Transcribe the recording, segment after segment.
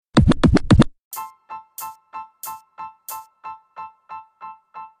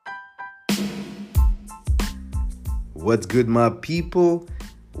What's good, my people?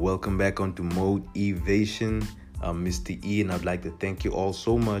 Welcome back onto Mot-E-vation. I'm Mr. E, and I'd like to thank you all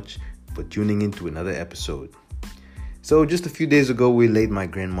so much for tuning in to another episode. So, just a few days ago, we laid my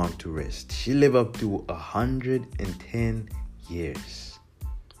grandmom to rest. She lived up to 110 years.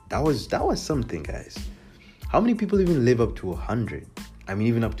 That was something, guys. How many people even live up to 100? I mean,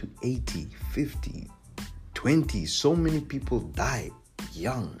 even up to 80, 50, 20. So many people die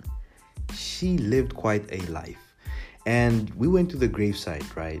young. She lived quite a life. And we went to the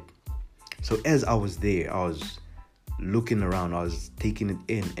gravesite, right? So as I was there, I was looking around, I was taking it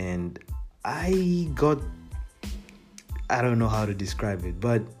in, and I don't know how to describe it,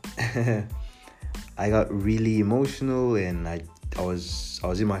 but I got really emotional, and I was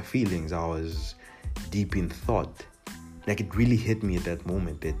in my feelings. I was deep in thought. Like, it really hit me at that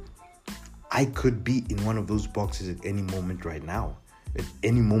moment that I could be in one of those boxes at any moment right now. At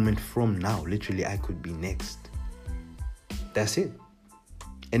any moment from now, literally, I could be next. That's it.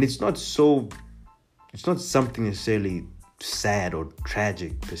 And it's not something necessarily sad or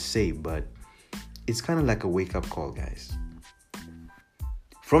tragic per se, but it's kind of like a wake-up call, guys.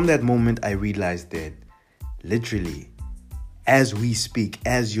 From that moment, I realized that literally, as we speak,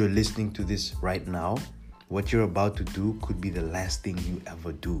 as you're listening to this right now, what you're about to do could be the last thing you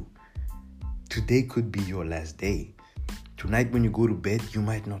ever do. Today could be your last day. Tonight when you go to bed, you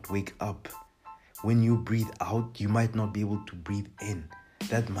might not wake up. When you breathe out, you might not be able to breathe in.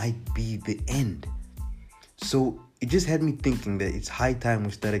 That might be the end. So it just had me thinking that it's high time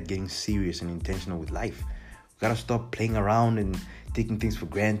we started getting serious and intentional with life. We gotta stop playing around and taking things for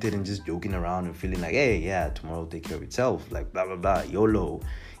granted and just joking around and feeling like, hey, yeah, tomorrow will take care of itself. Like, blah, blah, blah, YOLO.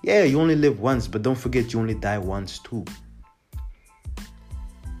 Yeah, you only live once, but don't forget you only die once too.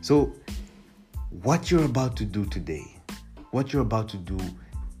 So what you're about to do today, what you're about to do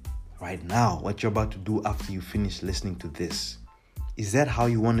right now, what you're about to do after you finish listening to this, is that how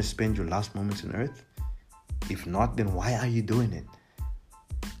you want to spend your last moments on earth? If not, then why are you doing it?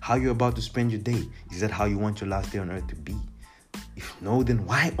 How you're about to spend your day, is that how you want your last day on earth to be? If no, then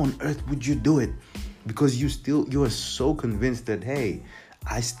why on earth would you do it? Because you are so convinced that, hey,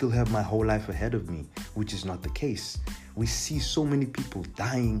 I still have my whole life ahead of me, which is not the case. We see so many people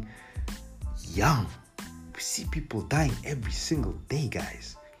dying young. We see people dying every single day,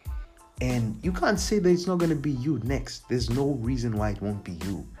 guys. And you can't say that it's not going to be you next. There's no reason why it won't be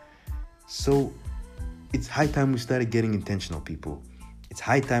you. So it's high time we started getting intentional, people. It's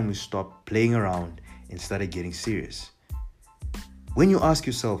high time we stop playing around and started getting serious. When you ask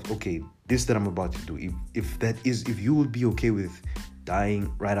yourself, okay, this that I'm about to do, if you would be okay with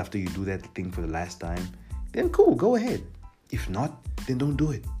dying right after you do that thing for the last time, then cool, go ahead. If not, then don't do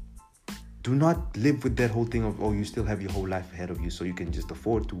it. Do not live with that whole thing of, you still have your whole life ahead of you, so you can just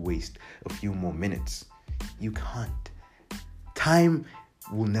afford to waste a few more minutes. You can't. Time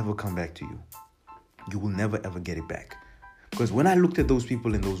will never come back to you. You will never ever get it back. Because when I looked at those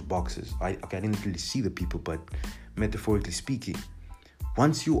people in those boxes, I didn't really see the people, but metaphorically speaking,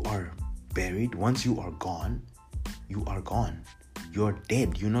 once you are buried, once you are gone, you are gone. You're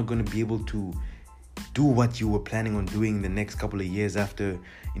dead. You're not going to be able to do what you were planning on doing the next couple of years after,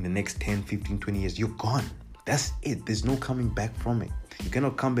 in the next 10, 15, 20 years. You're gone. That's it. There's no coming back from it. You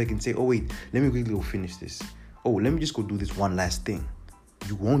cannot come back and say, oh, wait, let me quickly go finish this. Oh, let me just go do this one last thing.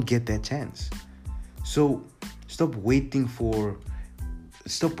 You won't get that chance. So stop waiting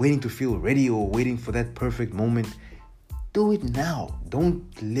to feel ready or waiting for that perfect moment. Do it now. Do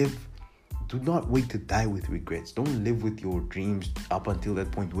not wait to die with regrets. Don't live with your dreams up until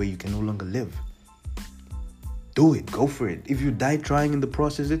that point where you can no longer live. Do it. Go for it. If you die trying in the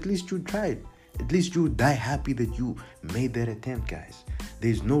process, at least you tried. At least you die happy that you made that attempt, guys.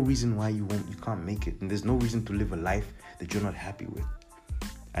 There's no reason why you can't make it. And there's no reason to live a life that you're not happy with.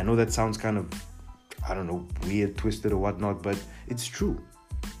 I know that sounds kind of, weird, twisted or whatnot, but it's true.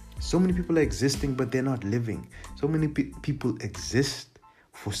 So many people are existing, but they're not living. So many people exist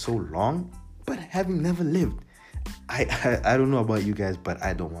for so long, but having never lived. I don't know about you guys, but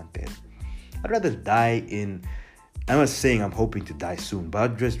I don't want that. I'd rather die I'm not saying I'm hoping to die soon, but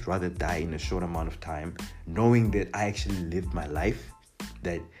I'd just rather die in a short amount of time, knowing that I actually lived my life,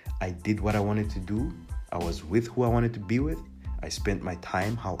 that I did what I wanted to do, I was with who I wanted to be with, I spent my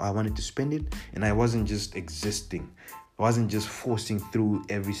time how I wanted to spend it, and I wasn't just existing. I wasn't just forcing through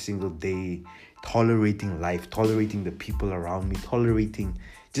every single day, tolerating life, tolerating the people around me, tolerating,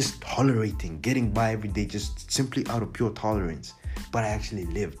 getting by every day, just simply out of pure tolerance. But I actually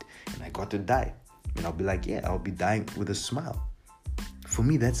lived, and I got to die. And I'll be like, yeah, I'll be dying with a smile. For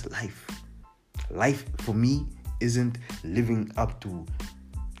me, that's life. Life, for me, isn't living up to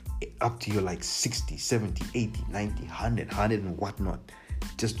up to your like 60, 70, 80, 90, 100 and whatnot,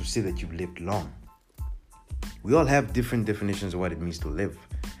 just to say that you've lived long. We all have different definitions of what it means to live.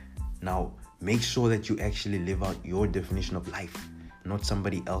 Now, make sure that you actually live out your definition of life, not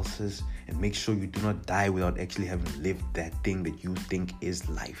somebody else's, and make sure you do not die without actually having lived that thing that you think is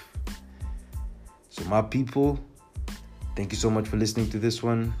life. So my people, thank you so much for listening to this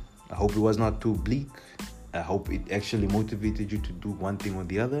one. I hope it was not too bleak. I hope it actually motivated you to do one thing or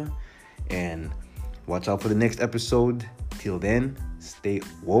the other. And watch out for the next episode. Till then, stay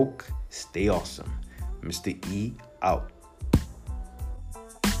woke, stay awesome. Mr. E out.